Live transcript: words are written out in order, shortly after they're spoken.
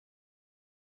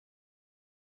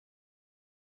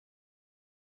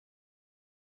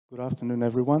Good afternoon,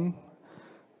 everyone,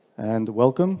 and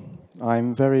welcome.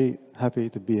 I'm very happy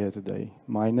to be here today.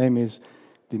 My name is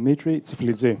Dimitris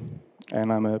Tsiflitzis,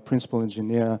 and I'm a principal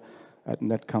engineer at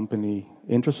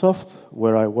Netcompany-Intrasoft,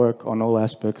 where I work on all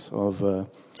aspects of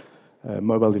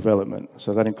mobile development.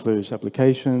 So that includes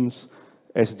applications,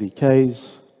 SDKs,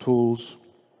 tools,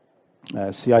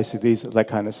 CI/CDs, that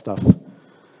kind of stuff.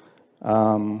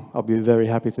 I'll be very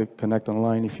happy to connect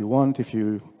online if you want. If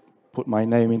you put my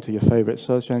name into your favorite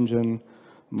search engine,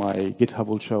 my GitHub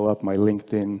will show up, my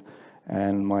LinkedIn,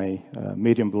 and my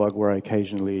Medium blog where I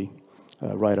occasionally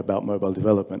write about mobile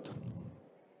development.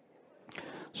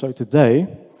 So today,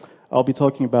 I'll be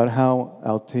talking about how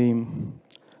our team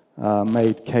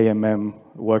made KMM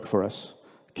work for us.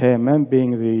 KMM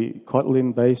being the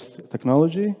Kotlin-based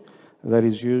technology that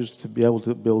is used to be able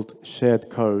to build shared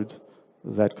code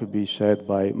that could be shared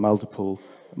by multiple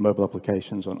mobile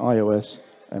applications on iOS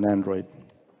and Android.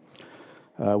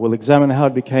 We'll examine how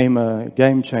it became a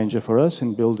game changer for us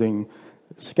in building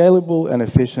scalable and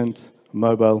efficient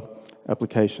mobile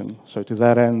application. So to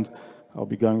that end, I'll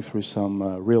be going through some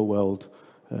real-world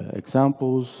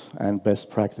examples and best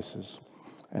practices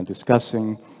and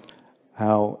discussing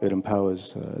how it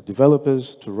empowers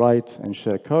developers to write and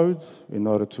share code in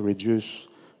order to reduce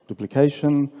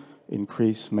duplication,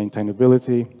 increase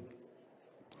maintainability,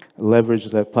 leverage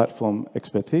their platform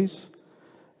expertise,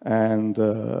 and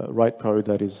write code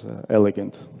that is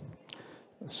elegant.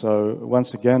 So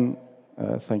once again,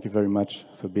 thank you very much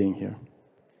for being here.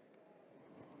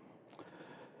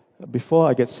 Before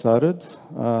I get started,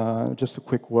 just a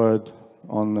quick word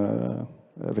on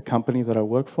the company that I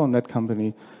work for,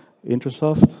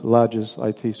 Netcompany-Intrasoft, largest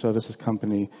IT services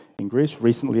company in Greece,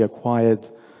 recently acquired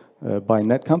by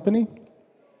Netcompany,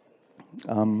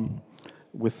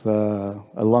 with a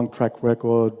long track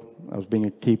record of being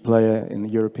a key player in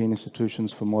European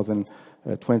institutions for more than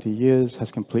 20 years,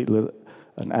 has completed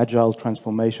an agile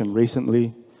transformation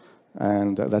recently,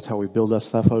 and that's how we build our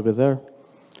stuff over there.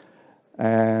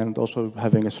 And also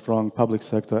having a strong public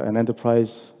sector and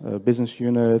enterprise business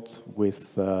unit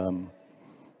with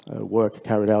work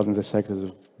carried out in the sectors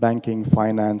of banking,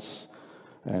 finance,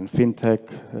 and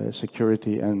fintech,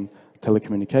 security, and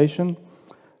telecommunication.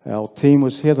 Our team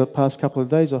was here the past couple of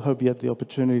days. I hope you had the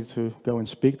opportunity to go and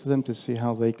speak to them to see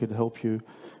how they could help you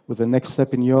with the next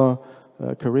step in your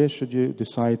career should you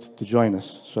decide to join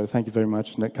us. So thank you very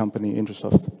much,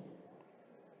 Netcompany-Intrasoft.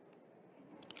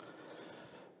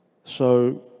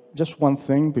 So just one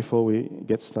thing before we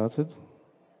get started.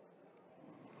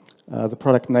 The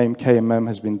product name KMM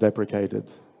has been deprecated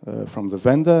from the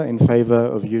vendor in favor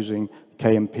of using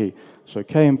KMP. So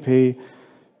KMP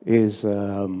is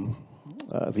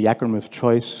the acronym of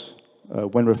choice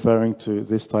when referring to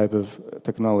this type of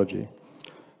technology.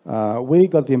 We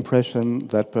got the impression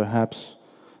that perhaps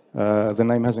the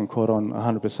name hasn't caught on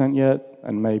 100% yet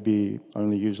and may be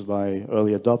only used by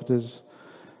early adopters.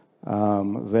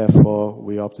 Therefore,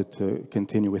 we opted to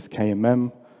continue with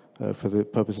KMM for the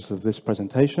purposes of this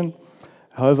presentation.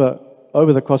 However,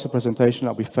 over the course of the presentation,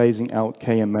 I'll be phasing out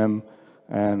KMM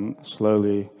and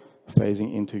slowly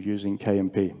phasing into using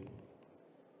KMP.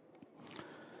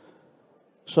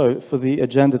 So for the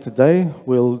agenda today,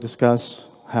 we'll discuss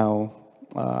how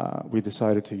we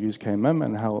decided to use KMM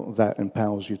and how that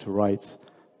empowers you to write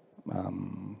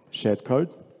shared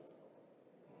code.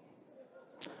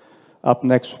 Up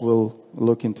next, we'll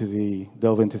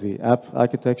delve into the app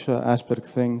architecture aspect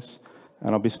of things,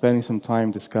 and I'll be spending some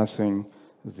time discussing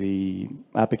the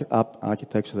app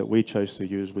architecture that we chose to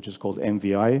use, which is called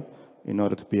MVI, in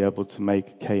order to be able to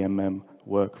make KMM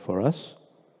work for us.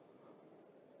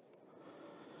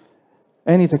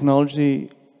 Any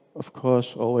technology, of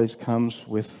course, always comes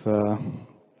with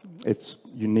its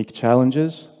unique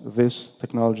challenges. This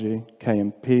technology,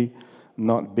 KMP,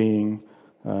 not being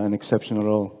an exception at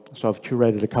all. So I've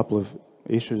curated a couple of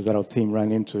issues that our team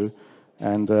ran into,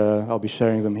 and I'll be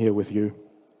sharing them here with you.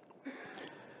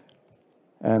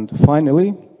 And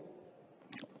finally,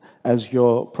 as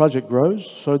your project grows,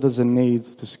 so does the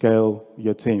need to scale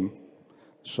your team.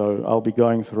 So I'll be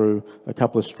going through a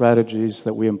couple of strategies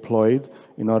that we employed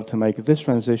in order to make this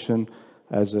transition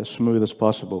as smooth as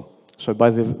possible. So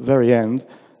by the very end,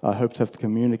 I hope to have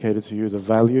communicated to you the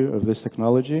value of this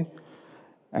technology,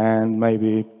 and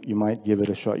maybe you might give it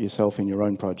a shot yourself in your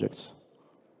own projects.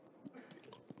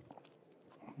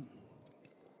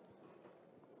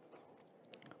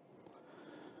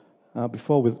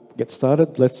 Before we get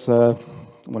started, I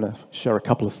want to share a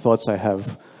couple of thoughts I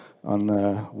have on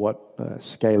what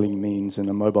scaling means in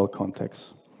a mobile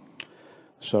context.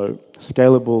 So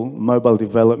scalable mobile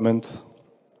development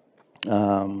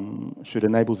should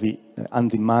enable the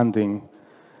undemanding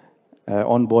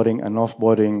onboarding and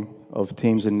offboarding of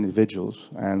teams and individuals,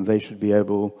 and they should be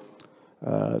able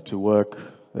to work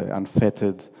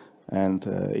unfettered and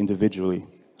individually,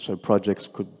 so projects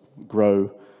could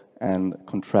grow and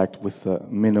contract with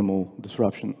minimal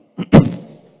disruption.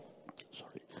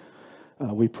 Sorry.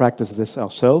 We practiced this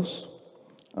ourselves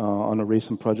on a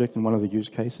recent project in one of the use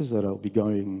cases that I'll be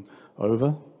going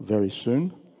over very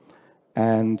soon.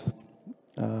 And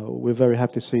we're very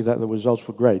happy to see that the results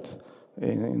were great.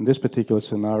 In this particular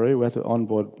scenario, we had to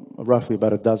onboard roughly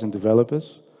about a dozen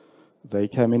developers. They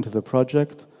came into the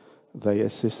project, they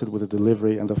assisted with the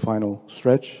delivery and the final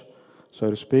stretch, so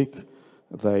to speak.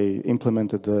 They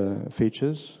implemented the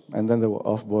features, and then they were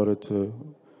offboarded to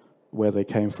where they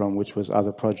came from, which was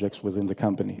other projects within the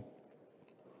company.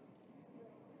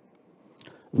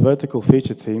 Vertical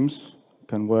feature teams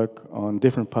can work on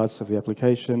different parts of the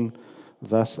application,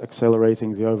 thus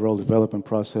accelerating the overall development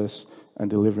process and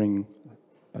delivering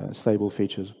stable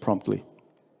features promptly.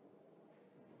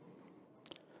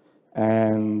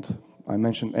 And I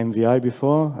mentioned MVI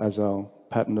before as our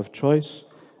pattern of choice,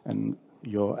 and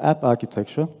your app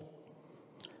architecture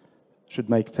should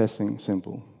make testing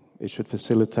simple. It should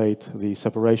facilitate the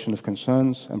separation of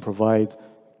concerns and provide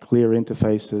clear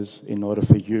interfaces in order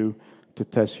for you to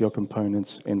test your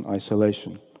components in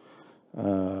isolation.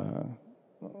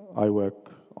 I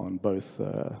work on both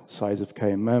sides of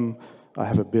KMM. I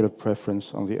have a bit of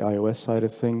preference on the iOS side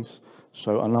of things.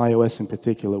 So on iOS in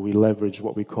particular, we leverage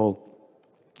what we call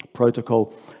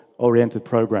protocol-oriented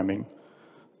programming.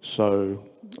 So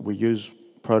we use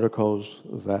protocols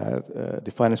that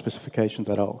define a specification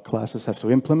that our classes have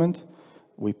to implement.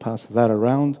 We pass that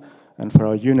around, and for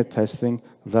our unit testing,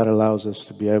 that allows us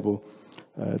to be able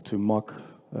to mock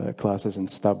classes and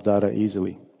stub data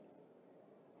easily.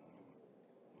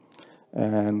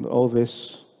 And all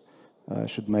this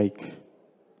should make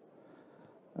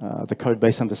the code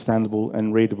base understandable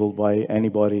and readable by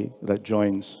anybody that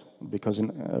joins, because in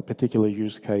a particular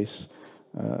use case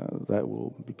that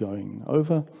we'll be going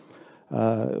over,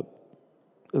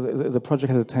 the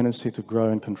project has a tendency to grow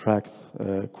and contract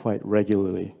quite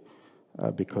regularly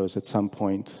because at some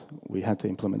point we had to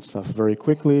implement stuff very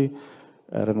quickly.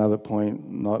 At another point,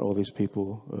 not all these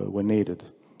people were needed.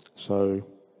 So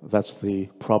that's the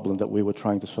problem that we were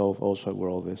trying to solve also with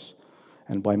all this.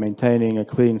 And by maintaining a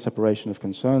clean separation of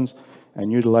concerns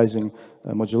and utilizing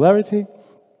modularity,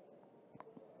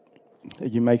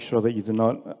 you make sure that you do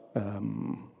not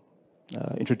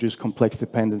introduce complex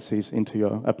dependencies into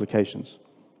your applications.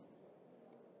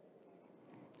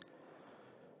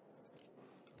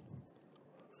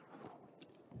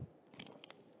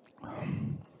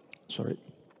 Sorry.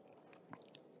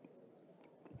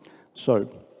 So,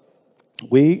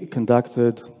 we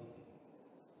conducted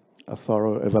a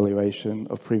thorough evaluation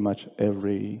of pretty much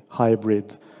every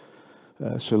hybrid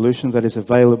solution that is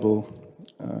available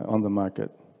on the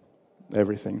market,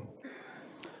 everything.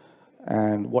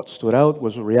 And what stood out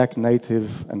was React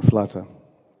Native and Flutter.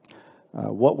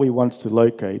 What we wanted to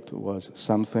locate was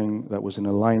something that was in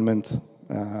alignment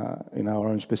in our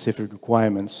own specific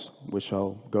requirements, which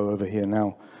I'll go over here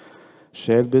now.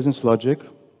 Shared business logic,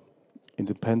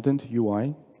 independent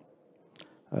UI,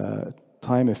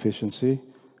 time efficiency,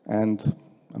 and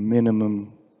a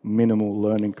minimal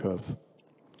learning curve.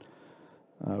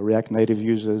 React Native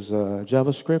uses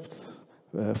JavaScript.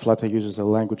 Flutter uses a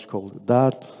language called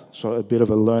Dart, so a bit of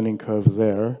a learning curve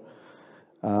there.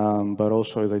 But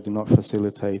also they do not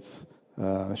facilitate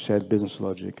shared business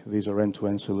logic. These are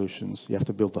end-to-end solutions. You have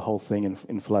to build the whole thing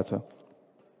in Flutter.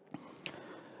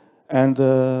 And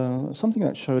something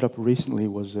that showed up recently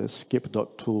was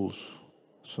skip.tools.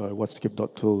 So what's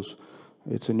skip.tools?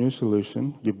 It's a new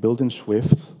solution. You build in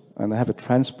Swift, and they have a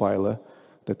transpiler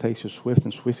that takes your Swift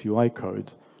and Swift UI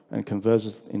code and converts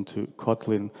it into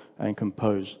Kotlin and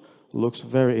Compose. Looks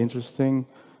very interesting.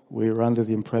 We're under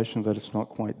the impression that it's not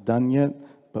quite done yet,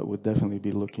 but we'll definitely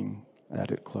be looking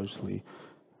at it closely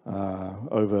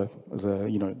over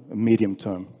the medium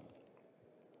term.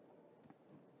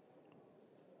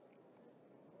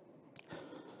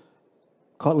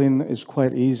 Kotlin is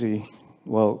quite easy,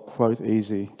 well, quite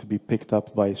easy to be picked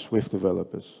up by Swift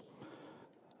developers.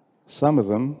 Some of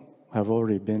them have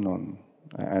already been on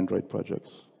Android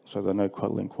projects, so they know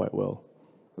Kotlin quite well.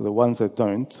 The ones that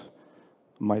don't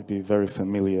might be very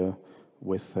familiar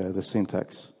with the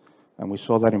syntax, and we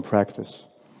saw that in practice.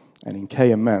 And in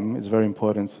KMM, it's very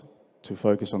important to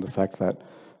focus on the fact that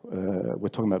we're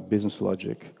talking about business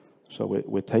logic. So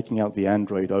we're taking out the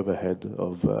Android overhead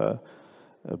of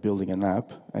building an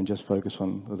app and just focus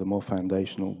on the more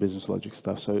foundational business logic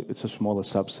stuff. So it's a smaller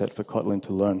subset for Kotlin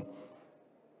to learn.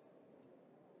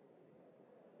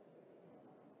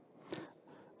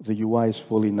 The UI is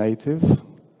fully native,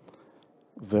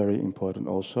 very important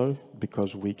also,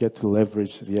 because we get to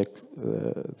leverage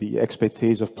the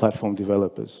expertise of platform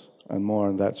developers, and more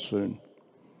on that soon.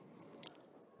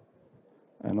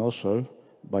 And also,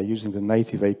 by using the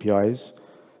native APIs,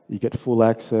 you get full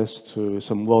access to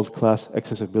some world-class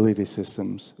accessibility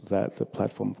systems that the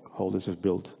platform holders have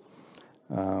built,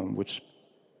 which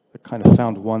are kind of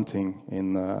found wanting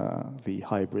in the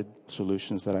hybrid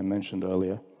solutions that I mentioned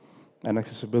earlier. And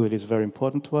accessibility is very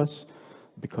important to us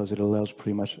because it allows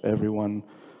pretty much everyone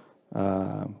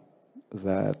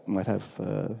that might have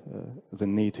the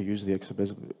need to use the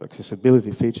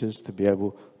accessibility features to be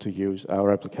able to use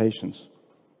our applications.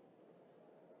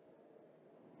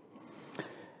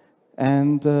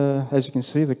 And as you can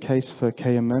see, the case for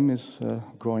KMM is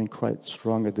growing quite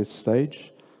strong at this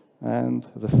stage. And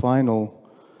the final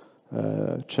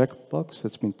checkbox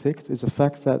that's been ticked is the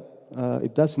fact that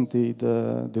it does indeed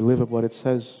deliver what it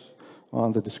says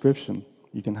on the description.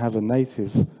 You can have a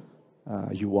native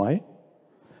UI,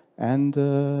 and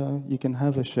you can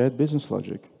have a shared business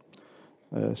logic.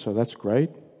 So that's great.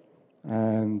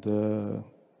 And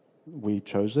we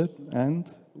chose it,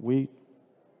 and we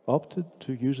opted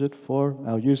to use it for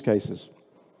our use cases.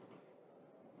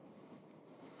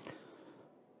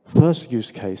 First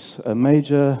use case, a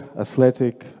major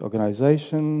athletic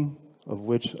organization of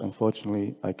which,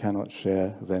 unfortunately, I cannot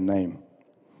share their name.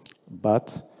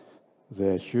 But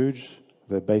they're huge,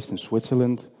 they're based in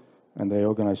Switzerland, and they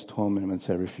organize tournaments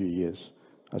every few years.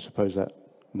 I suppose that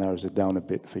narrows it down a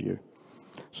bit for you.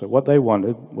 So what they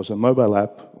wanted was a mobile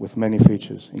app with many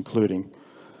features, including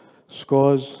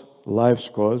scores, live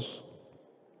scores,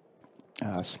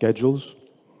 schedules,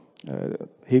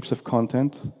 heaps of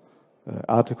content,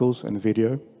 articles and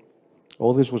video.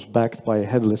 All this was backed by a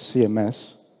headless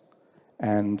CMS,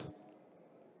 and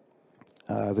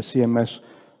the CMS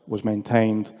was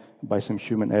maintained by some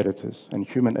human editors, and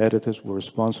human editors were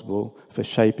responsible for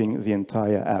shaping the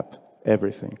entire app,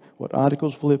 everything. What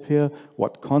articles will appear,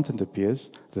 what content appears,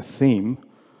 the theme,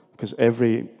 because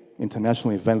every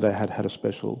international event they had a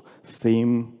special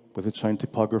theme with its own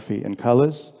typography and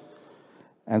colors.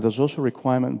 And there's also a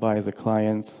requirement by the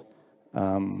client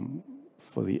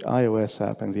for the iOS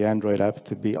app and the Android app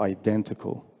to be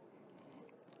identical.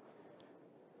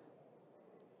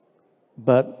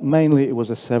 But mainly it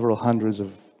was several hundreds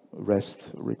of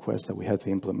REST requests that we had to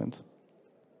implement.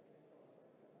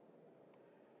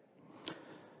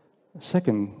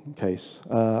 Second case,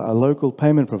 a local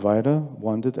payment provider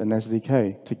wanted an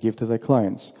SDK to give to their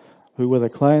clients. Who were their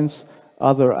clients?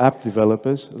 Other app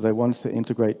developers. They wanted to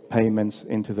integrate payments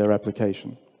into their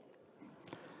application.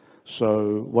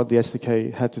 So what the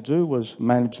SDK had to do was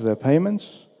manage their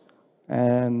payments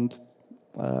and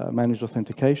manage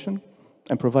authentication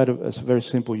and provide a very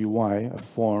simple UI, a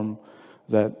form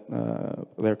that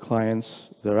their clients,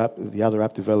 the other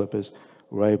app developers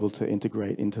were able to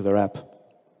integrate into their app.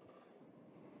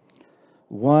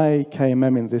 Why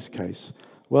KMM in this case?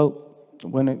 Well,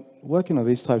 when working on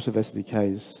these types of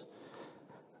SDKs,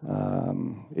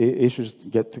 issues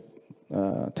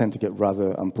tend to get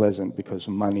rather unpleasant because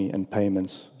money and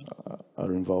payments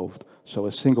are involved. So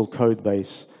a single code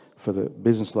base for the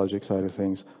business logic side of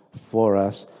things for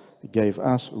us gave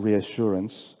us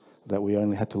reassurance that we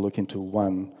only had to look into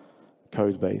one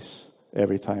code base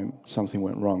every time something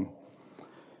went wrong.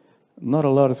 Not a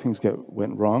lot of things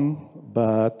went wrong,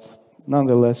 but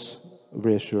nonetheless,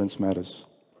 reassurance matters.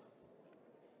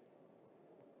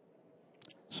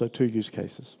 So 2 use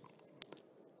cases.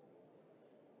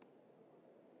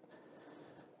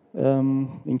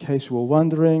 In case you were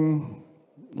wondering,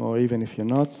 or even if you're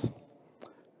not,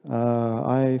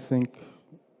 I think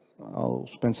I'll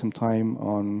spend some time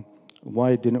on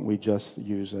why didn't we just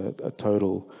use a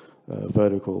total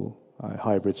vertical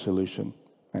hybrid solution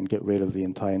and get rid of the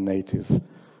entire native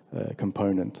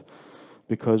component.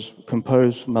 Because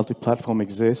Compose multi-platform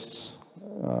exists.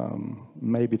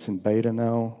 Maybe it's in beta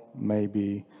now,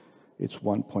 maybe it's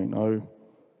 1.0,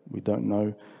 we don't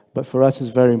know. But for us, it's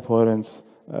very important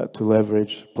to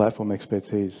leverage platform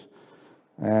expertise.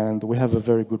 And we have a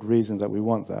very good reason that we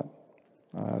want that,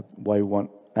 why we want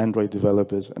Android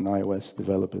developers and iOS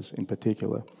developers in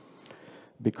particular.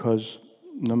 Because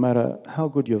no matter how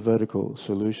good your vertical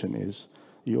solution is,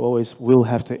 you always will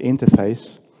have to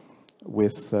interface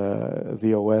with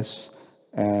the OS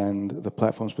and the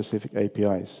platform-specific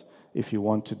APIs if you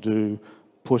want to do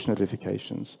push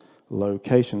notifications,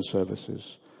 location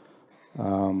services,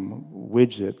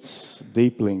 widgets,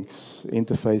 deep links,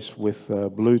 interface with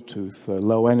Bluetooth,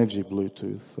 low-energy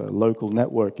Bluetooth, local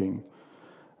networking.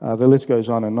 The list goes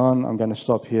on and on. I'm going to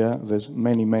stop here. There's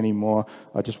many, many more.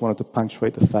 I just wanted to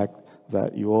punctuate the fact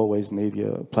that you always need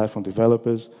your platform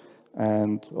developers,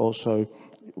 and also,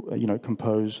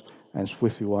 Compose and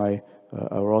SwiftUI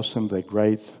are awesome. They're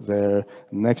great. They're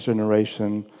next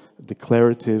generation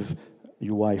declarative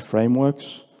UI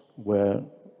frameworks where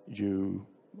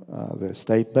they're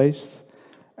state-based,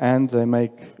 and they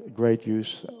make great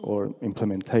use, or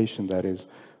implementation, that is,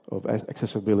 of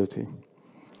accessibility.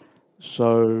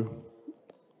 So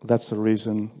that's the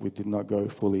reason we did not go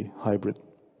fully hybrid.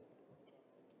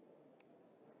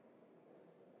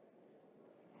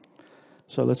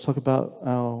 So let's talk about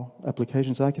our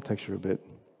applications architecture a bit.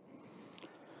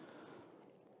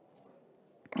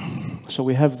 So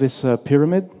we have this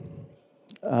pyramid.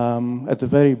 At the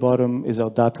very bottom is our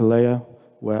data layer,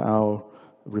 where our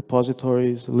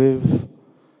repositories live,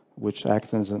 which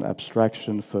act as an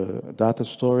abstraction for data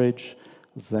storage.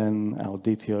 Then our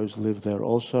DTOs live there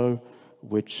also,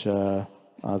 which are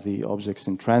the objects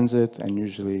in transit, and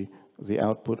usually the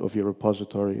output of your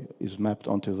repository is mapped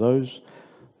onto those.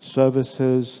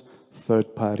 Services,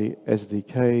 third-party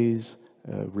SDKs,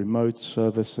 remote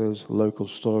services, local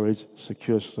storage,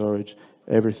 secure storage,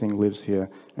 everything lives here.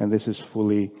 And this is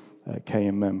fully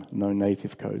KMM, no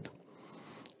native code.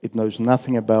 It knows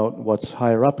nothing about what's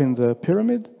higher up in the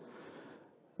pyramid.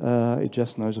 It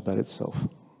just knows about itself.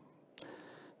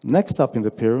 Next up in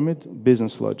the pyramid,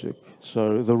 business logic.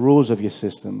 So the rules of your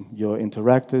system, your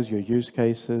interactors, your use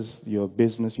cases, your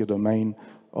business, your domain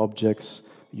objects,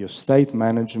 your state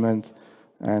management,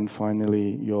 and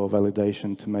finally your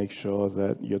validation to make sure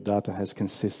that your data has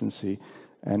consistency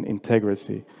and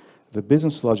integrity. The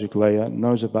business logic layer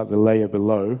knows about the layer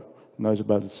below, knows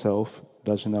about itself,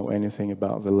 doesn't know anything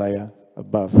about the layer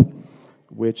above,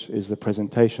 which is the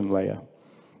presentation layer.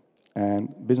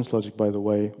 And business logic, by the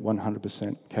way,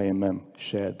 100% KMM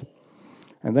shared.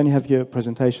 And then you have your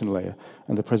presentation layer.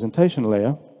 And the presentation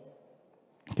layer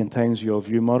contains your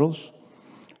view models.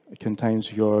 It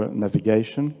contains your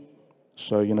navigation.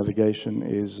 So your navigation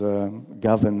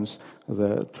governs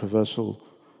the traversal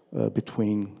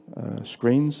between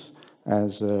screens,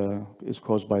 as is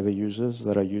caused by the users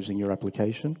that are using your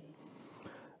application.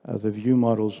 The view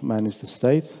models manage the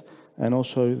state, and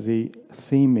also the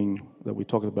theming that we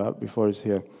talked about before is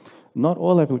here. Not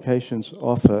all applications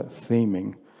offer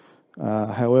theming.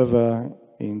 However,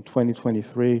 in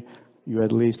 2023, you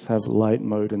at least have light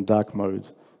mode and dark mode.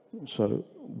 So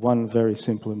one very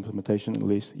simple implementation, at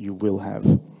least, you will have.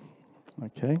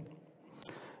 Okay?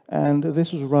 And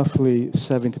this is roughly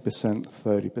 70%,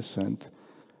 30%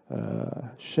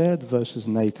 shared versus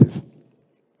native.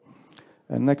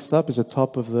 And next up is the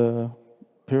top of the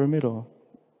pyramid, or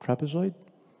trapezoid.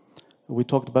 We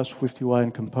talked about SwiftUI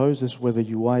and Compose. This is where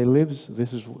the UI lives.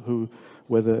 This is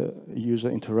where the user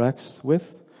interacts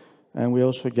with. And we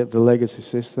also get the legacy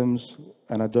systems,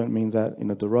 and I don't mean that in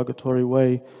a derogatory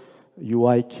way.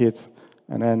 UIKit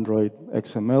and Android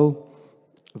XML.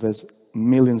 There's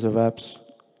millions of apps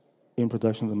in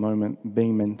production at the moment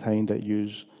being maintained that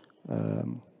use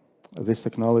this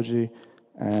technology,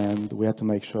 and we have to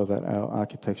make sure that our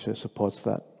architecture supports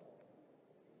that.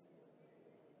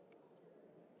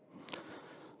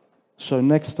 So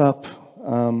next up,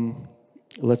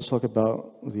 let's talk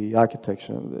about the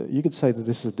architecture. You could say that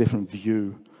this is a different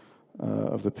view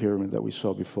of the pyramid that we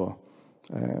saw before.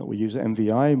 We use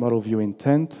MVI, Model View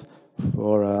Intent,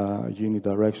 for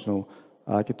unidirectional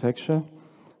architecture.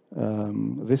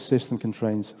 This system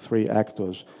contains 3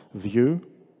 actors: view,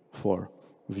 for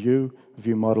view,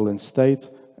 view model and state,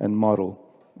 and model.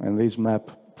 And these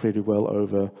map pretty well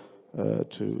over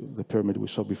to the pyramid we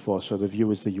saw before. So the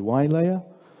view is the UI layer.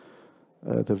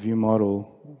 The view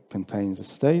model contains a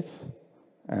state,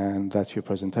 and that's your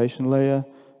presentation layer.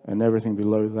 And everything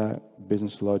below that,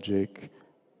 business logic,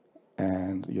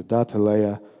 and your data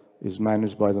layer is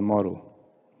managed by the model.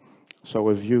 So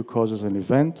a view causes an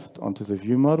event onto the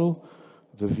view model.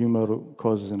 The view model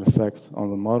causes an effect on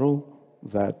the model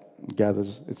that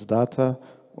gathers its data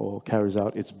or carries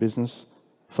out its business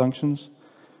functions,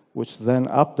 which then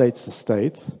updates the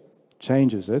state,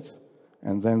 changes it,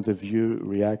 and then the view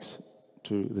reacts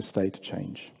to the state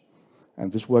change.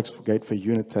 And this works great for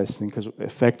unit testing, because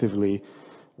effectively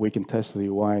we can test the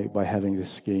UI by having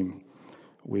this scheme.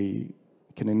 We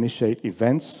can initiate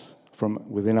events from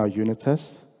within our unit test.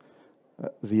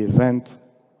 The event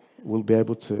will be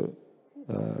able to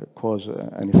cause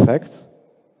an effect,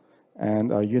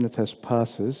 and our unit test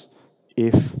passes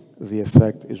if the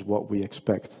effect is what we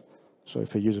expect. So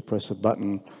if a user presses a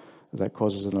button that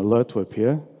causes an alert to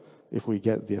appear, if we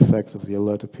get the effect of the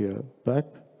alert appear back,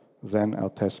 then our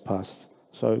test passed.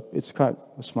 So it's quite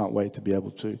a smart way to be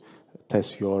able to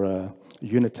test your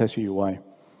unit test your UI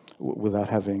without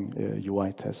having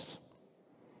UI tests.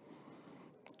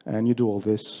 And you do all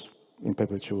this in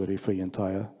perpetuity for your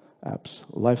entire app's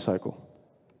lifecycle.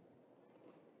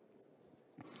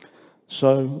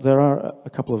 So there are a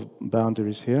couple of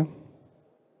boundaries here.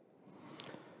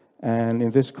 And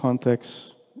in this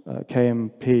context,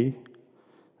 KMP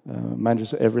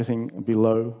manages everything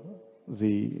below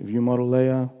the view model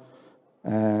layer,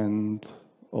 and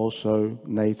also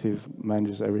native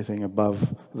manages everything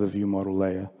above the view model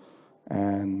layer.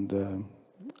 And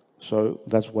so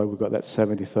that's why we've got that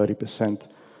 70-30%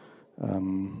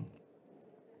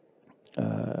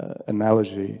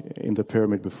 analogy in the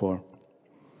pyramid before.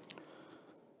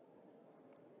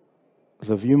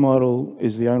 The view model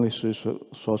is the only source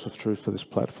of truth for this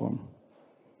platform.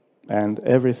 And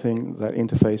everything that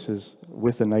interfaces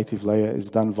with the native layer is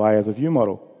done via the view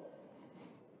model.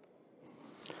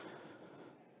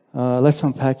 Let's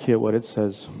unpack here what it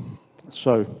says.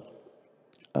 So,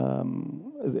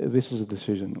 this is a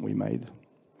decision we made.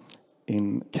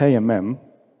 In KMM,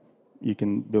 you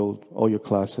can build all your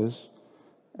classes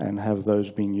and have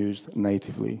those being used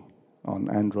natively on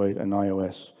Android and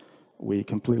iOS. We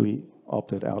completely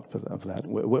opted out of that.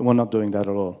 We're not doing that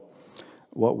at all.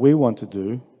 What we want to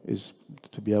do is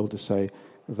to be able to say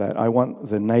that I want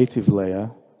the native layer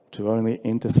to only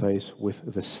interface with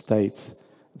the state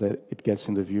that it gets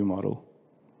in the view model.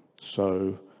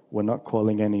 So we're not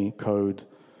calling any code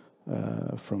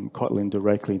from Kotlin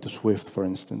directly into Swift, for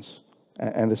instance.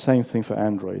 And the same thing for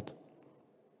Android.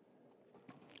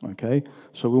 Okay,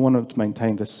 so we want to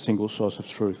maintain this single source of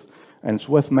truth. And it's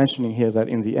worth mentioning here that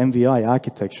in the MVI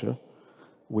architecture,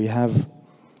 we have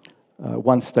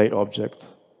one state object,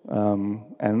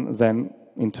 and then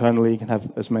internally you can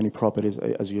have as many properties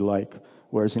as you like,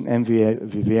 whereas in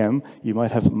MVVM, you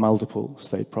might have multiple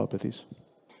state properties.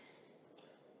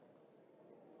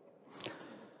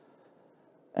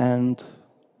 And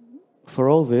for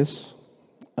all this,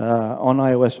 on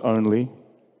iOS only,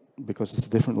 because it's a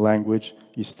different language,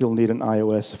 you still need an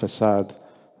iOS facade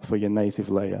for your native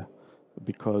layer,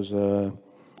 because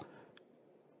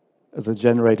the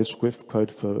generated Swift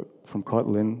code from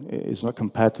Kotlin is not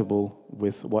compatible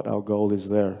with what our goal is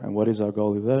there. And what is our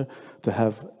goal there? To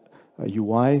have a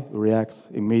UI react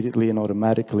immediately and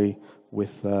automatically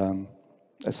with a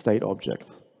state object.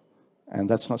 And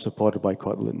that's not supported by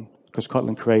Kotlin, because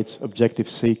Kotlin creates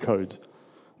Objective-C code,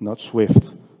 not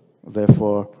Swift.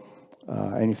 Therefore,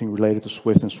 anything related to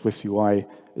Swift and Swift UI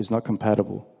is not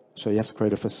compatible. So you have to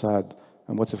create a facade.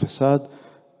 And what's a facade?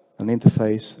 An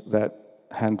interface that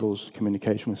handles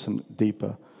communication with some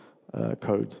deeper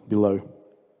code below.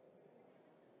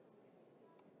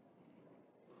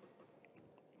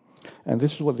 And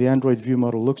this is what the Android view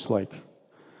model looks like.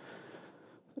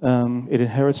 It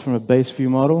inherits from a base view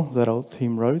model that our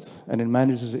team wrote, and it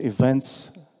manages events,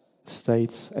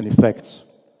 states, and effects.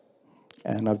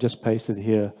 And I've just pasted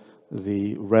here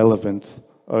the relevant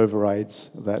overrides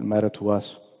that matter to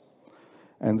us.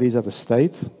 And these are the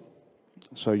state.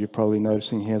 So you're probably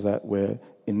noticing here that we're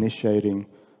initiating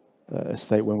a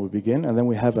state when we begin, and then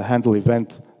we have a handle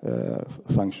event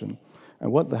function.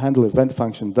 And what the handle event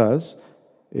function does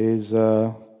is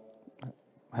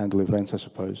handle events, I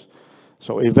suppose.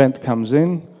 So event comes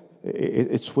in,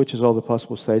 it switches all the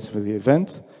possible states for the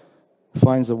event,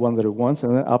 finds the one that it wants,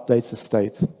 and then updates the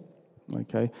state.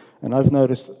 Okay? And I've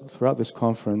noticed throughout this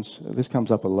conference, this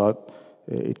comes up a lot.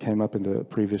 It came up in the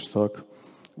previous talk.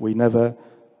 We never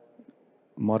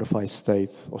modify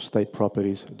state or state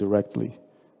properties directly.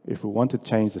 If we want to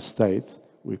change the state,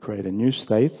 we create a new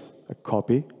state, a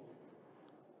copy,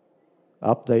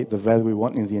 update the value we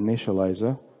want in the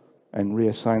initializer, and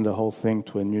reassign the whole thing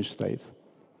to a new state.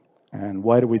 And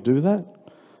why do we do that?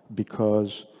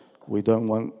 Because we don't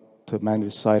want to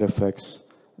manage side effects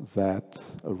that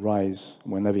arise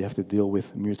whenever you have to deal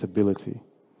with mutability.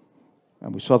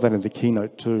 And we saw that in the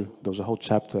keynote too. There was a whole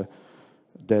chapter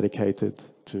dedicated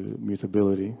to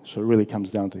mutability. So it really comes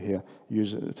down to here,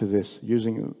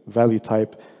 using value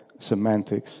type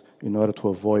semantics in order to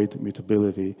avoid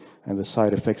mutability and the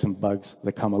side effects and bugs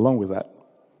that come along with that.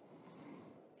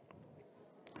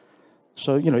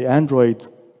 So, you know, Android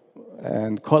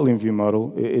and Kotlin view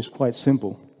model is quite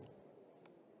simple.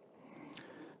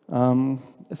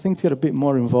 Things get a bit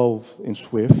more involved in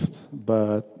Swift,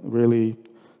 but really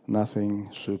nothing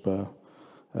super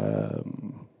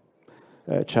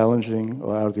challenging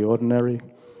or out of the ordinary.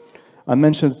 I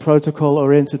mentioned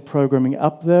protocol-oriented programming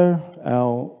up there.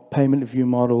 Our payment view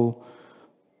model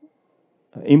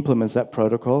implements that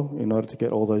protocol in order to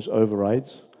get all those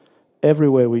overrides.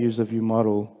 Everywhere we use the view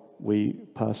model, we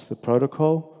pass the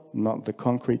protocol, not the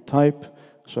concrete type.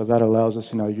 So that allows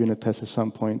us in our unit test at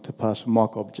some point to pass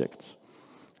mock objects.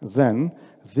 Then,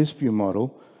 this view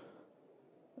model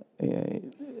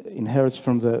inherits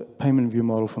from the payment view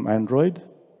model from Android.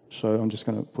 So I'm just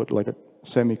going to put like a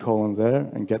semicolon there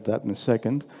and get that in a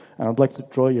second. And I'd like to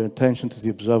draw your attention to the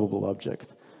observable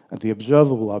object. And the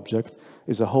observable object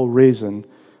is the whole reason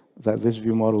that this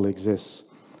view model exists.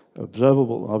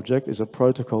 Observable object is a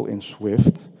protocol in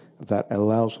Swift that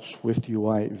allows Swift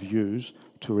UI views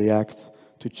to react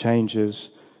to changes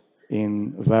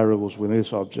in variables within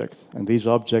this object. And these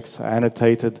objects are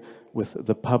annotated with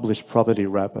the published property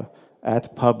wrapper.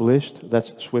 At published,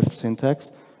 that's Swift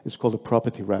syntax, is called a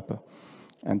property wrapper.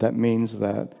 And that means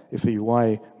that if a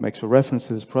UI makes a reference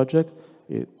to this project,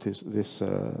 it is this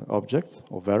object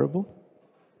or variable,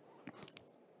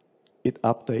 it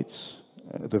updates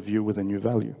the view with a new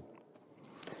value.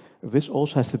 This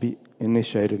also has to be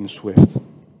initiated in Swift.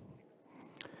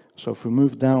 So if we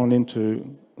move down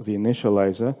into the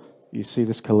initializer, you see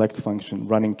this collect function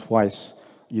running twice.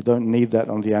 You don't need that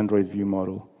on the Android view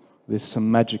model. This is some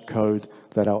magic code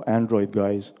that our Android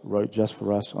guys wrote just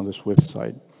for us on the Swift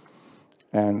side.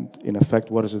 And in effect,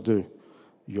 what does it do?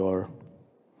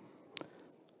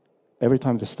 Every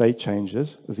time the state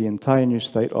changes, the entire new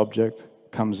state object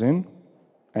comes in,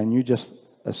 and you just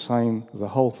assign the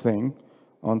whole thing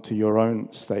onto your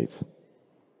own state.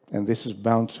 And this is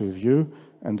bound to a view,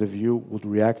 and the view would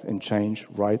react and change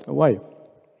right away.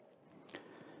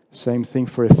 Same thing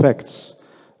for effects.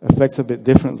 Effects are a bit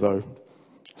different though.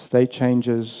 State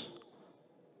changes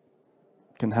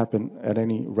can happen at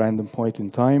any random point in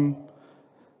time.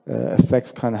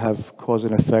 Effects kind of have cause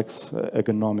and effects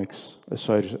ergonomics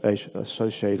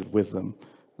associated with them.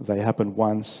 They happen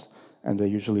once, and they're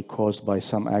usually caused by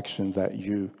some action that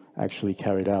you actually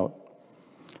carried out.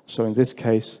 So in this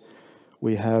case,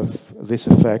 we have this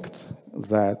effect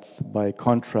that by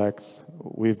contract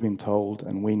we've been told,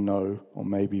 and we know, or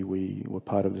maybe we were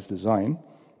part of this design,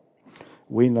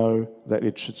 we know that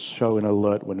it should show an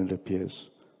alert when it appears.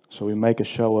 So we make a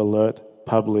show alert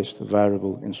published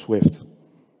variable in Swift.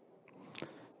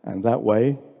 And that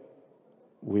way,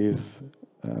 we've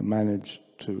managed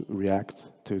to react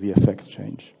to the effect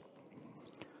change.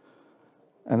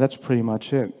 And that's pretty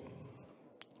much it.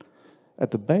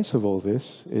 At the base of all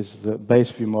this is the base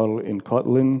view model in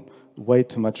Kotlin. Way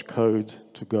too much code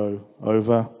to go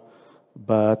over,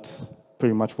 but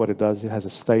pretty much what it does, it has a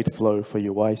state flow for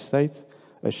your UI state,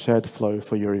 a shared flow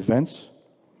for your events,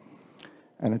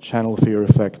 and a channel for your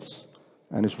effects.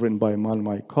 And it's written by one of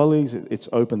my colleagues. It's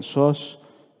open source.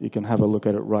 You can have a look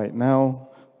at it right now.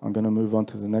 I'm going to move on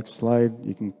to the next slide.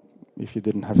 You can, if you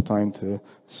didn't have time to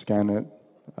scan it,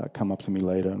 come up to me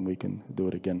later and we can do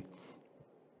it again.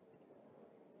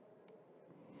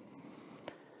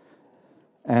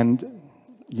 And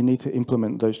you need to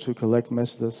implement those two collect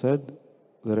methods I said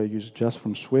that are used just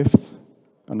from Swift.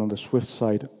 And on the Swift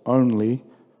side only,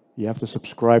 you have to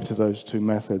subscribe to those two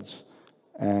methods.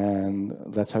 And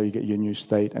that's how you get your new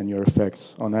state and your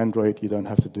effects. On Android, you don't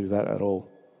have to do that at all.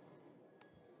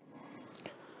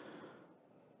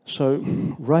 So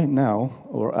right now,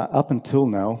 or up until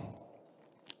now,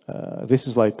 this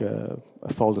is like a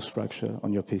folder structure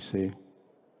on your PC,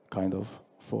 kind of,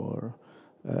 for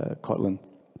Kotlin.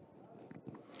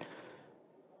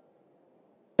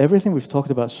 Everything we've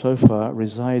talked about so far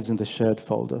resides in the shared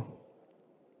folder.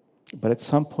 But at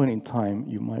some point in time,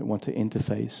 you might want to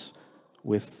interface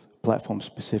with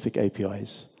platform-specific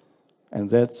APIs.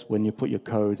 And that's when you put your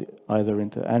code either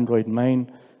into Android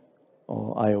main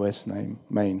or iOS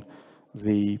main.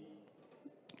 The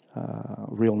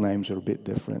real names are a bit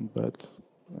different, but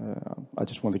I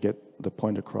just want to get the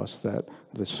point across that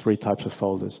there's three types of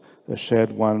folders: a shared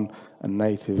one, a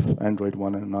native Android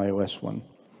one, and an iOS one.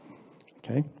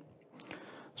 Okay?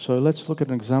 So let's look at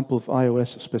an example of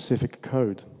iOS-specific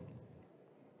code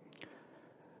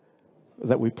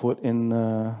that we put in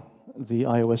the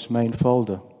iOS main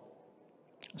folder.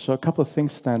 So a couple of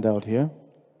things stand out here.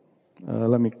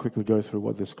 Let me quickly go through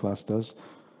what this class does.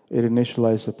 It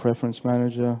initializes a preference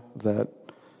manager that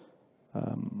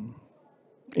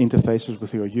interfaces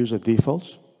with your user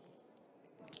defaults.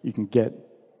 You can get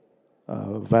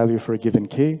a value for a given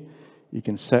key. You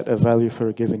can set a value for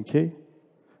a given key.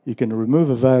 You can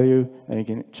remove a value, and you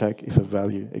can check if a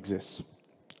value exists.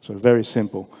 So very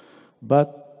simple,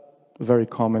 but very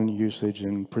common usage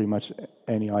in pretty much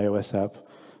any iOS app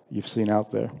you've seen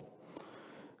out there.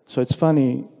 So it's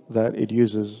funny that it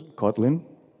uses Kotlin,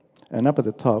 and up at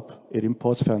the top, it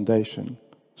imports Foundation.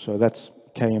 So that's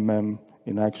KMM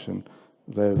in action.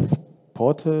 They've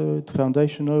ported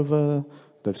Foundation over.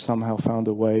 They've somehow found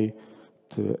a way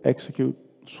to execute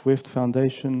Swift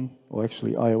Foundation, or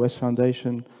actually iOS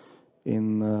Foundation,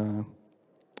 in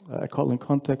a Kotlin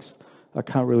context. I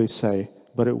can't really say,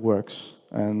 but it works,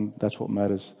 and that's what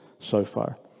matters. so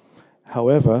far.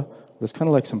 However, there's kind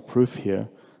of like some proof here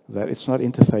that it's not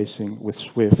interfacing with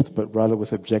Swift, but rather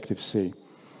with Objective-C.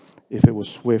 If it was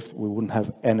Swift, we wouldn't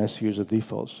have NS user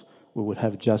defaults. We would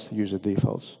have just user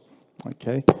defaults,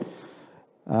 okay?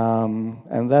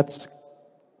 And that's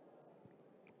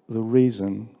the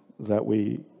reason that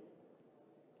we,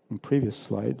 in previous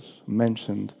slides,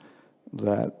 mentioned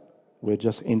that we're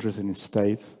just interested in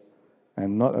state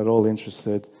and not at all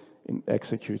interested in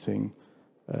executing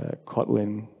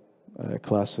Kotlin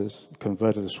classes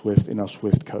converted to Swift in our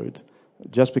Swift code,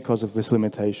 just because of this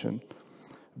limitation.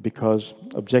 Because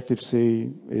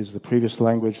Objective-C is the previous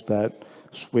language that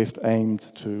Swift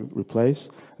aimed to replace.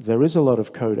 There is a lot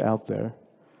of code out there,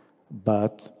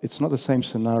 but it's not the same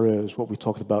scenario as what we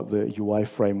talked about, the UI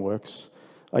frameworks.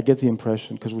 I get the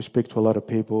impression, because we speak to a lot of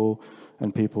people,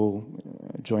 and people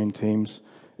join teams,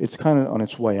 it's kind of on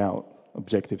its way out,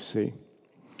 Objective-C.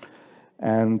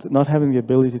 And not having the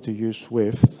ability to use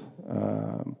Swift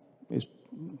is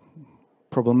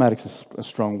problematic, is a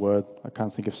strong word. I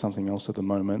can't think of something else at the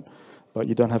moment. But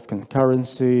you don't have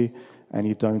concurrency, and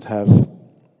you don't have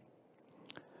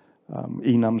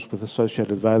enums with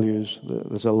associated values.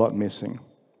 There's a lot missing.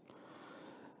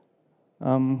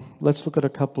 Let's look at a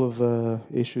couple of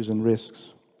issues and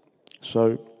risks.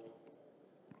 So,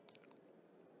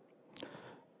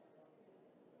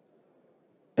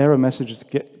 error messages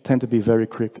tend to be very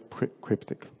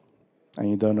cryptic, and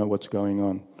you don't know what's going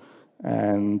on.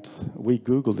 And we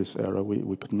Googled this error.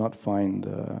 We could not find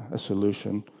a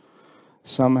solution.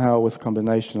 Somehow, with a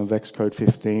combination of Xcode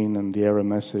 15 and the error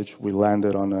message, we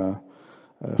landed on a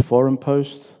forum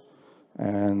post,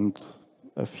 and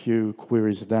a few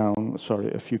queries down,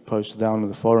 a few posts down in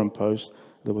the forum post,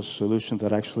 there was a solution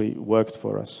that actually worked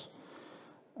for us.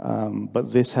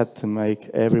 But this had to make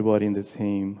everybody in the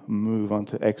team move on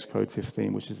to Xcode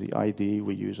 15, which is the IDE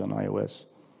we use on iOS.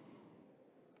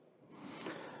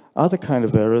 Other kind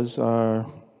of errors are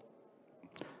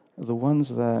the ones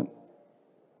that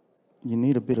you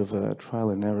need a bit of a trial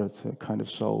and error to kind of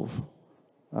solve.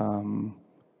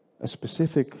 A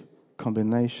specific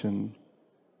combination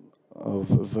of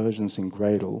versions in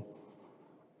Gradle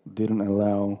didn't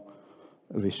allow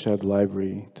the shared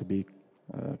library to be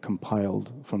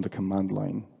compiled from the command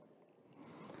line.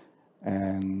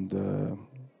 And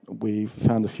we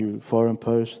found a few forum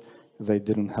posts. They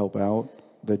didn't help out.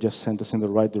 They just sent us in the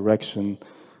right direction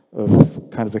of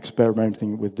kind of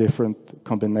experimenting with different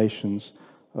combinations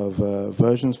of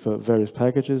versions for various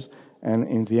packages, and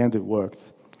in the end it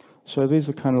worked. So these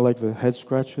are kind of like the head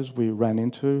scratches we ran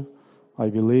into, I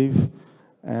believe,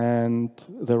 and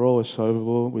they're always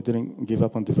solvable. We didn't give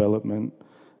up on development,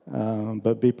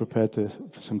 but be prepared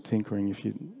for some tinkering if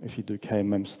you do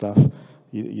KMM stuff.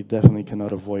 You definitely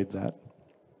cannot avoid that.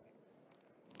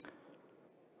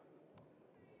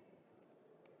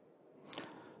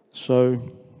 So,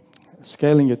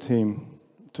 scaling your team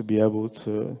to be able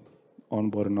to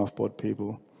onboard and offboard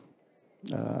people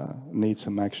needs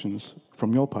some actions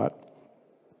from your part.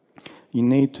 You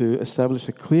need to establish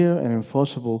a clear and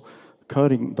enforceable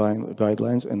coding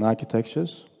guidelines and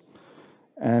architectures,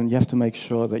 and you have to make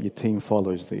sure that your team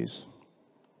follows these.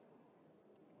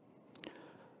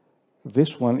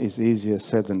 This one is easier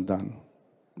said than done,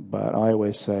 but I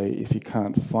always say if you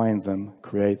can't find them,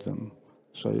 create them.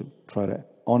 So try to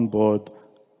onboard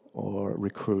or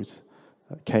recruit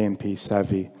KMP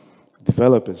savvy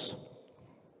developers.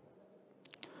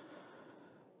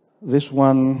 This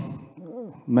one,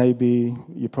 maybe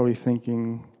you're probably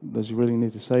thinking, does he really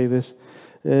need to say this?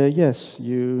 Yes,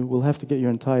 you will have to get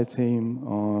your entire team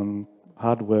on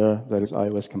hardware that is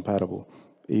iOS compatible,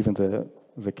 even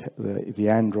the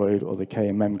Android or the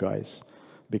KMM guys,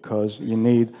 because you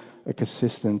need a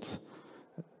consistent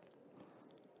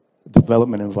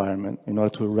development environment in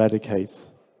order to eradicate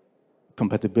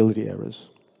compatibility errors.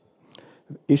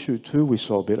 Issue 2 we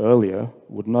saw a bit earlier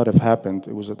would not have happened,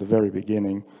 it was at the very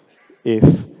beginning, if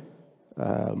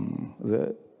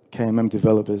the KMM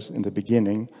developers in the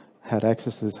beginning had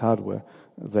access to this hardware.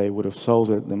 They would have solved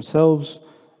it themselves,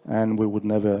 and we would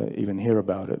never even hear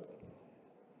about it.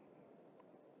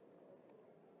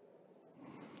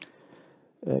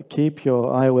 Keep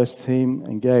your iOS team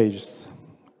engaged.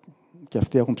 Και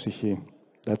αυτοί έχουν ψυχή.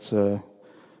 That's a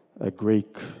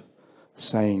Greek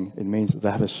saying. It means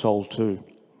they have a soul too.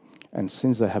 And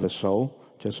since they have a soul,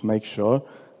 just make sure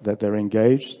that they're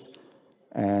engaged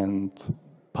and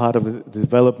part of the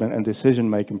development and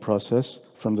decision-making process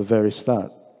from the very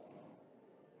start.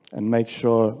 And make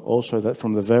sure also that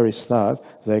from the very start,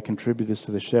 they're contributors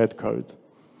to the shared code.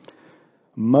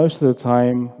 Most of the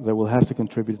time, they will have to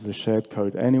contribute to the shared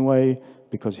code anyway,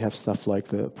 because you have stuff like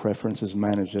the preferences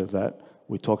manager that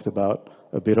we talked about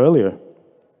a bit earlier.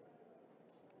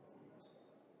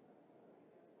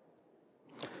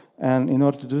 And in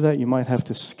order to do that, you might have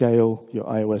to scale your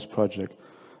iOS project.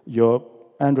 Your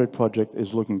Android project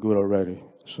is looking good already.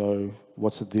 So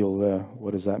what's the deal there?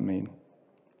 What does that mean?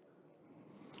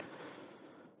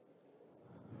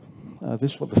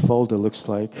 This is what the folder looks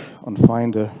like on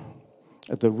Finder.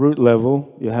 At the root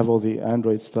level, you have all the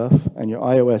Android stuff, and your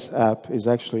iOS app is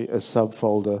actually a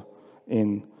subfolder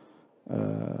in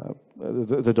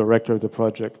the directory of the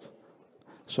project.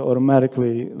 So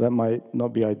automatically, that might not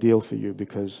be ideal for you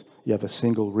because you have a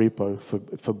single repo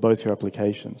for both your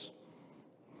applications.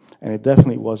 And it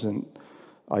definitely wasn't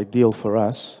ideal for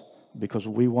us because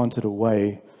we wanted a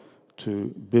way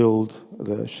to build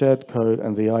the shared code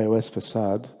and the iOS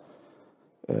facade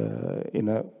in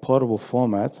a portable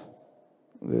format,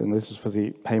 and this is for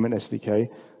the payment SDK,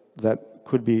 that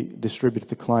could be distributed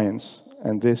to clients,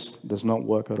 and this does not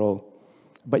work at all.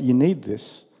 But you need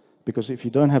this, because if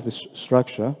you don't have this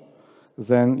structure,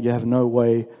 then you have no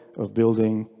way of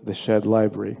building the shared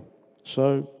library.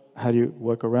 So how do you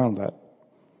work around that?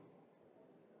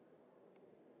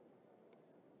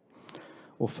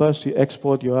 Well, first you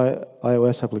export your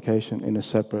iOS application in a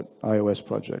separate iOS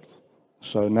project.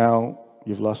 So now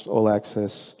you've lost all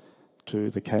access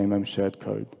to the KMM shared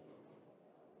code.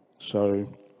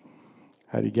 So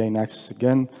how do you gain access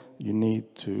again? You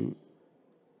need to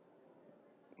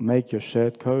make your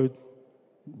shared code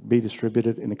be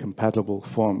distributed in a compatible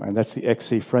form, and that's the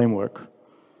XC framework.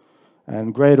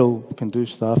 And Gradle can do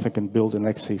stuff and can build an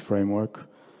XC framework.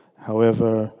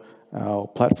 However, our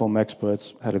platform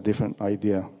experts had a different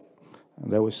idea.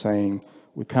 And they were saying,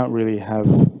 we can't really have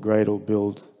Gradle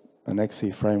build an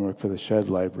XC framework for the shared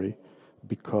library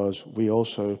because we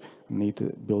also need to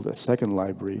build a second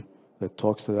library that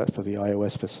talks to that for the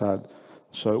iOS facade.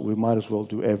 So we might as well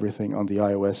do everything on the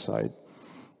iOS side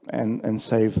and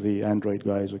save the Android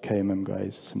guys or KMM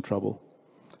guys some trouble.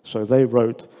 So they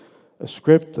wrote a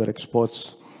script that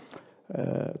exports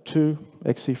two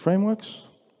XC frameworks,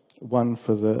 one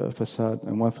for the facade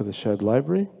and one for the shared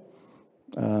library.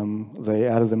 They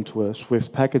added them to a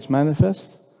Swift package manifest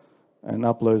and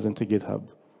uploaded them to GitHub,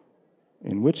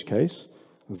 in which case,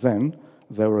 then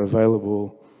they were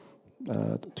available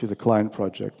to the client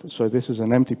project. So this is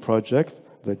an empty project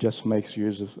that just makes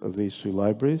use of these two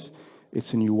libraries.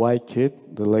 It's an UI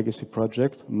kit, the legacy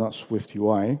project, not Swift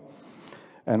UI.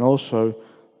 And also,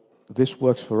 this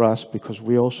works for us because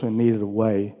we also needed a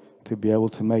way to be able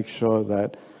to make sure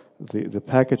that the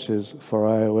packages for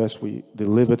iOS we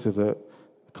deliver to the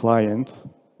client,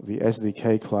 the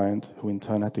SDK client, who in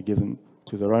turn had to give them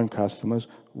to their own customers,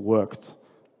 worked.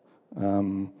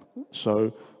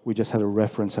 So we just had a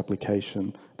reference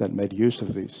application that made use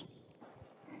of these.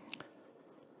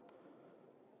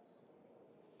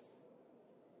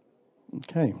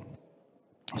 Okay,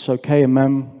 so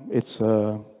KMM, it's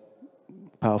a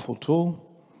powerful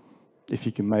tool. If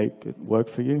you can make it work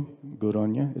for you, good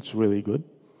on you. It's really good.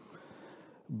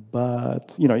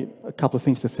 But, you know, a couple of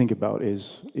things to think about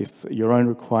is if your own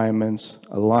requirements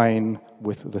align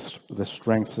with the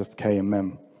strengths of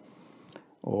KMM,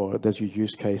 or does your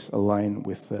use case align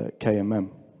with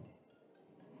KMM?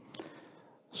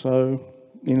 So,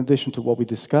 in addition to what we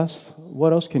discussed,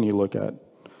 what else can you look at?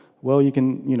 Well, you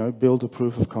can, you know, build a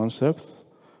proof of concept,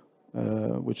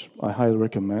 which I highly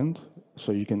recommend,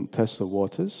 so you can test the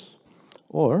waters,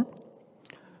 or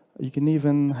you can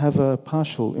even have a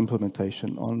partial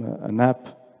implementation on an app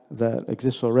that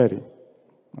exists already,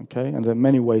 okay? And there are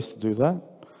many ways to do that,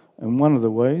 and one of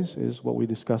the ways is what we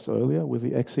discussed earlier with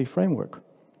the XC framework.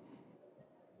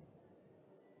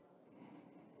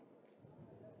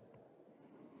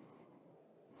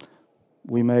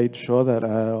 We made sure that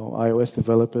our iOS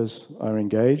developers are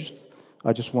engaged.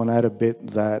 I just want to add a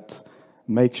bit that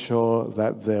make sure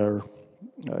that their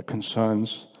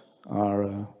concerns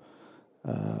are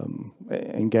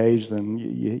engaged and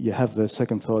you have the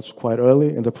second thoughts quite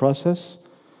early in the process.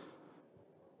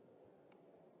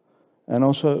 And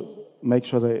also make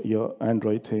sure that your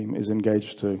Android team is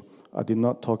engaged too. I did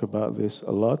not talk about this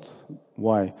a lot.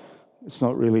 Why? It's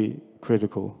not really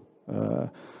critical.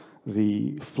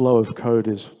 The flow of code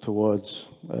is towards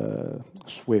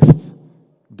Swift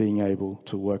being able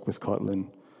to work with Kotlin.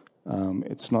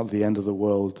 It's not the end of the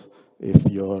world if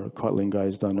your Kotlin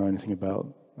guys don't know anything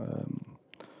about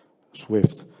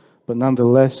Swift. But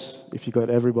nonetheless, if you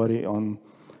got everybody on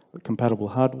compatible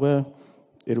hardware,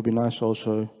 it'll be nice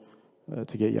also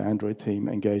to get your Android team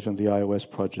engaged on the iOS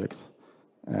project.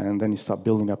 And then you start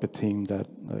building up a team that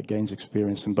gains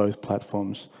experience in both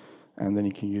platforms, and then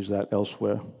you can use that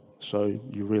elsewhere. So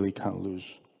you really can't lose.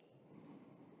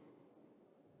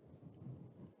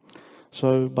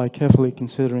 So by carefully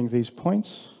considering these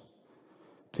points,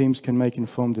 teams can make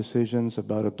informed decisions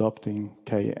about adopting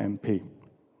KMP.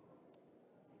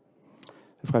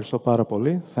 Ευχαριστώ πάρα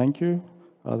πολύ. Thank you.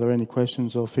 Are there any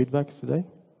questions or feedback today?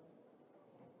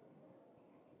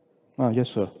 Yes,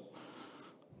 sir.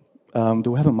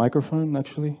 Do we have a microphone,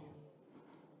 actually?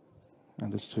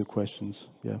 And there's 2 questions,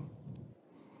 yeah.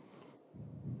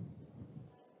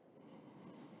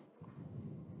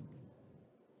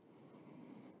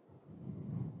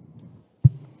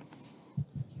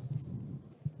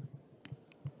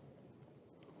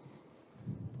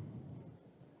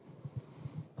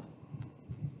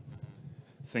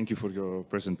 Thank you for your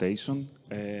presentation.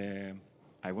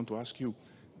 I want to ask you,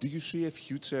 do you see a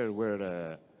future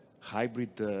where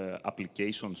hybrid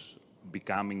applications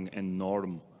becoming a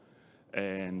norm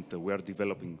and we are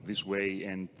developing this way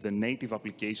and the native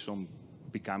application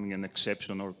becoming an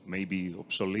exception or maybe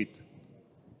obsolete?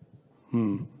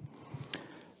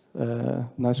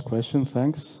 Nice question,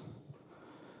 thanks.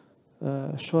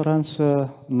 Short answer,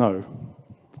 no.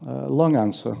 Long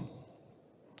answer.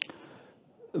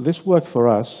 This worked for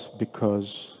us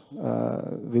because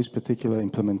these particular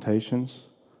implementations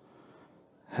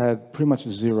had pretty much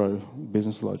 0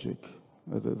 business logic.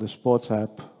 The sports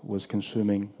app was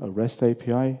consuming a REST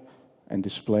API and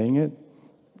displaying it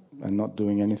and not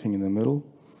doing anything in the middle.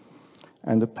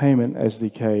 And the payment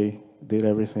SDK did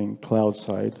everything cloud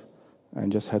side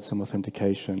and just had some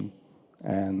authentication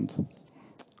and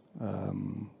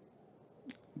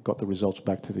got the results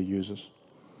back to the users.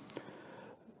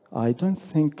 I don't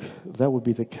think that would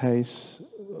be the case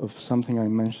of something I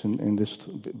mentioned in this,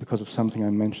 because of something I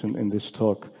mentioned in this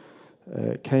talk.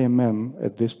 KMM,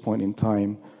 at this point in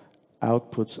time,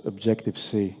 outputs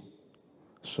Objective-C.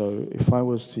 So if I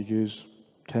was to use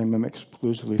KMM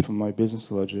exclusively for my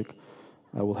business logic,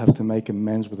 I will have to make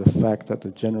amends with the fact that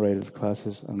the generated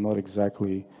classes are not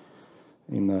exactly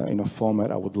in a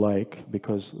format I would like,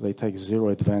 because they take 0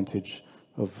 advantage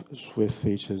of Swift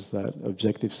features that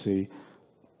Objective-C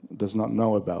does not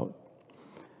know about.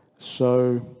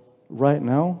 So right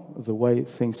now, the way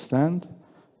things stand,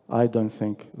 I don't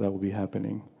think that will be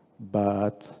happening,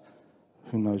 but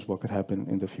who knows what could happen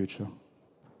in the future.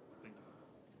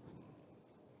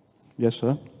 Yes,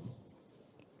 sir?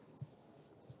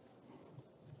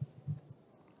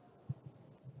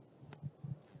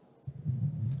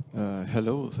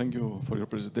 Hello, thank you for your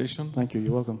presentation. Thank you,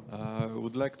 you're welcome. I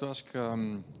would like to ask,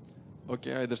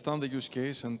 okay, I understand the use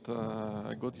case and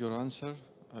I got your answer.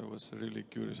 I was really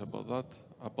curious about that,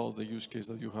 about the use case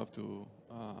that you have to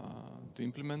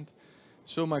implement.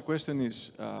 So my question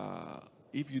is,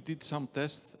 if you did some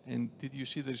tests and did you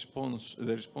see the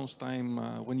response time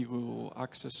when you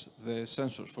access the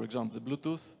sensors, for example, the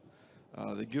Bluetooth,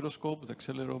 the gyroscope, the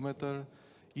accelerometer,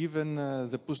 even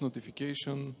the push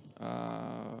notification,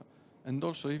 and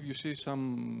also if you see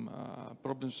some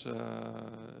problems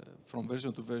from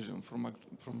version to version,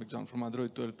 from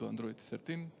Android 12 to Android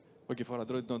 13. Okay, for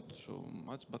Android not so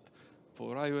much, but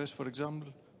for iOS, for example,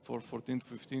 for 14 to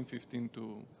 15, 15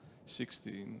 to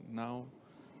 16 now.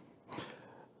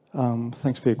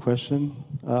 Thanks for your question.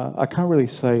 I can't really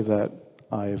say that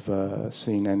I've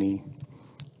seen any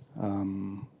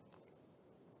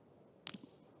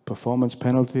performance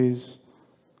penalties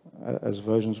as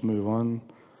versions move on,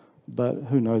 but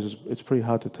who knows? It's pretty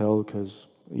hard to tell because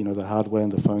the hardware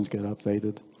and the phones get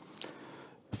updated.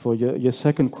 For your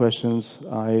second questions,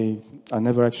 I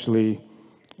never actually,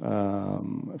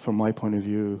 from my point of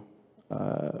view,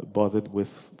 bothered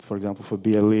with, for example, for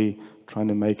BLE, trying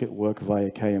to make it work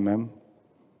via KMM.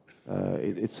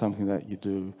 It's something that you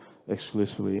do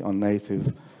exclusively on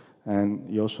native. And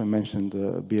you also mentioned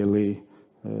BLE,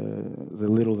 the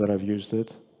little that I've used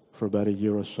it for about a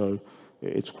year or so,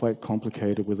 it's quite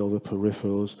complicated with all the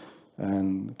peripherals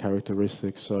and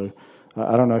characteristics. So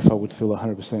I don't know if I would feel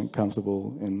 100%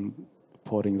 comfortable in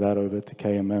porting that over to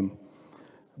KMM.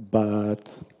 But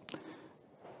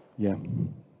yeah,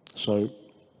 so.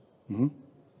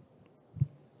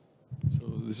 So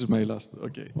this is my last,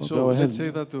 okay. Well, so let's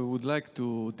say that we would like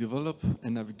to develop a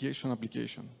navigation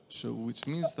application. So which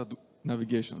means that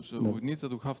navigation, so it needs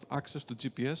that we have access to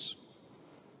GPS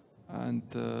and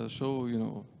so,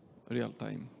 real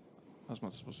time as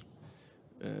much as possible.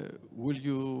 Will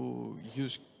you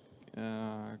use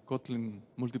Kotlin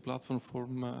multi-platform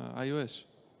from iOS?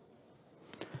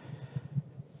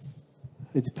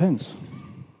 It depends.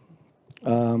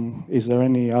 Is there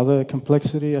any other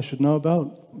complexity I should know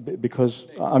about? Because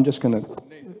I'm just going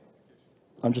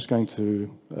to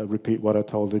repeat what I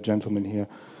told the gentleman here.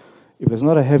 If there's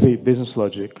not a heavy business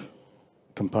logic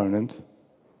component,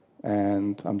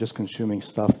 and I'm just consuming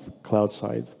stuff cloud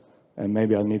side, and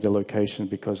maybe I need the location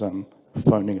because I'm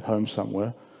phoning home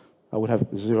somewhere, I would have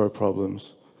zero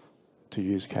problems to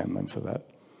use KMM for that.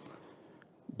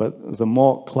 But the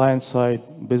more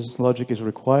client-side business logic is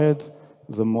required,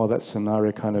 the more that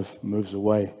scenario kind of moves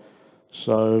away.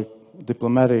 So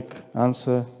diplomatic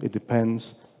answer, it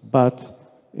depends, but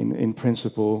in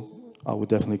principle, I would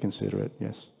definitely consider it,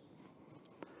 yes.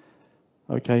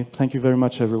 Okay, thank you very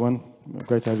much, everyone.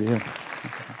 Great to have you here.